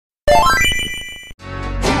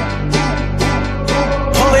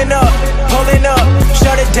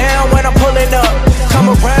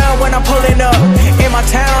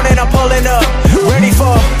pulling up, ready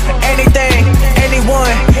for anything,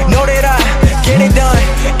 anyone. Know that I get it done.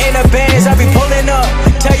 In the bands, I be pulling up.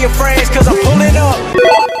 Tell your friends, cause I'm pulling up.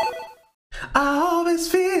 I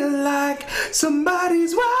always feel like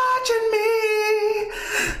somebody's watching me.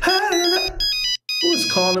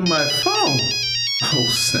 Who's calling my phone? Oh,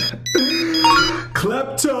 snap.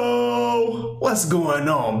 Klepto! What's going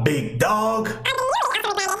on, big dog?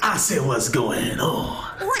 I said, what's going on?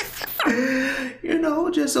 You know,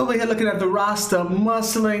 just over here looking at the roster,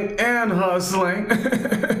 muscling and hustling.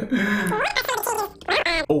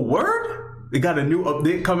 Oh, word? They got a new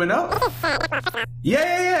update coming up?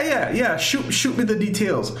 Yeah. Shoot me the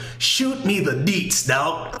details. Shoot me the deets,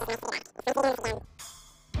 dog.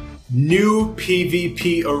 New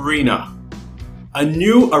PvP Arena. A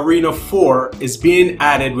new Arena 4 is being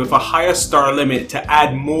added with a higher star limit to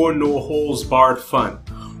add more no-holds-barred fun,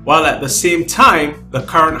 while at the same time, the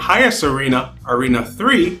current highest arena, Arena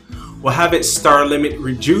 3, will have its star limit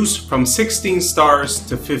reduced from 16 stars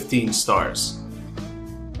to 15 stars.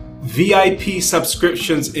 VIP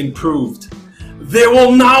subscriptions improved. There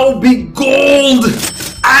will now be gold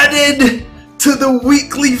added to the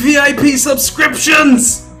weekly VIP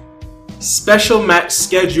subscriptions! Special match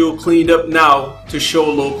schedule cleaned up now to show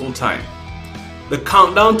local time. The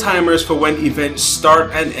countdown timers for when events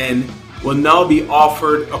start and end will now be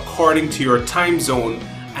offered according to your time zone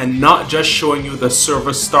and not just showing you the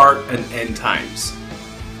server start and end times.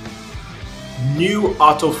 New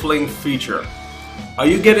Auto-Fling Feature. Are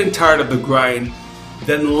you getting tired of the grind?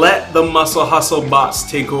 Then let the muscle hustle bots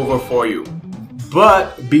take over for you.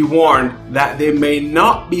 But be warned that they may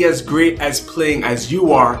not be as great as playing as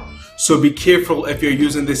you are, so be careful if you're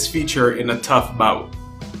using this feature in a tough bout.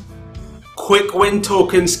 Quick win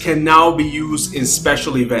tokens can now be used in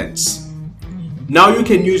special events. Now you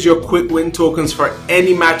can use your quick win tokens for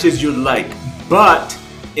any matches you like, but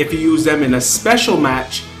if you use them in a special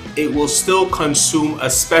match, it will still consume a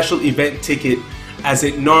special event ticket as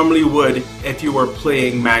it normally would if you were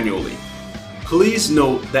playing manually. Please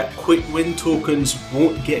note that quick win tokens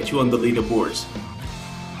won't get you on the leaderboards.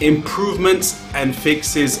 Improvements and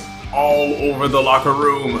fixes all over the locker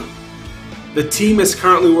room. The team is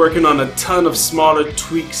currently working on a ton of smaller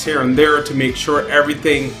tweaks here and there to make sure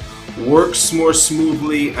everything works more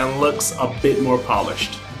smoothly and looks a bit more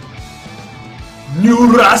polished. New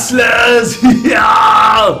wrestlers!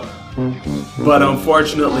 Yeah! But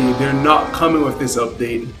unfortunately, they're not coming with this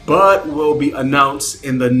update, but will be announced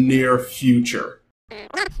in the near future.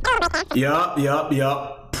 Yup.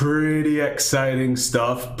 Pretty exciting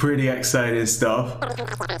stuff. But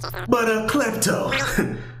Klepto,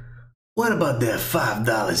 what about that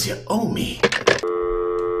 $5 you owe me?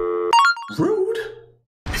 Rude.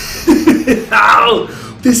 Ow!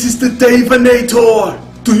 This is the Davinator!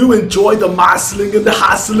 Do you enjoy the muscling and the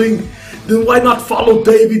hustling? Then why not follow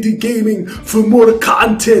Davey the Gaming for more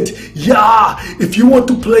content? Yeah, if you want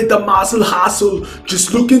to play the muscle hustle,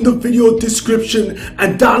 just look in the video description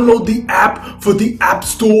and download the app for the App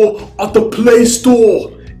Store or the Play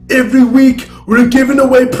Store. Every week we're giving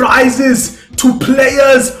away prizes to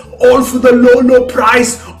players, all for the low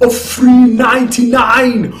price of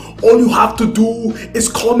 $3.99. All you have to do is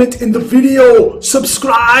comment in the video,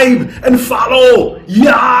 subscribe and follow.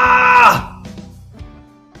 Yeah!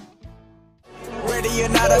 Ready or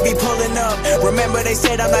not, I be pulling up. Remember they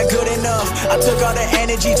said I'm not good enough. I took all the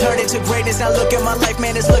energy, turned it to greatness. Now look at my life,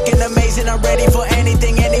 man, it's looking amazing. I'm ready for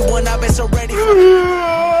anything, anyone, I've been so ready for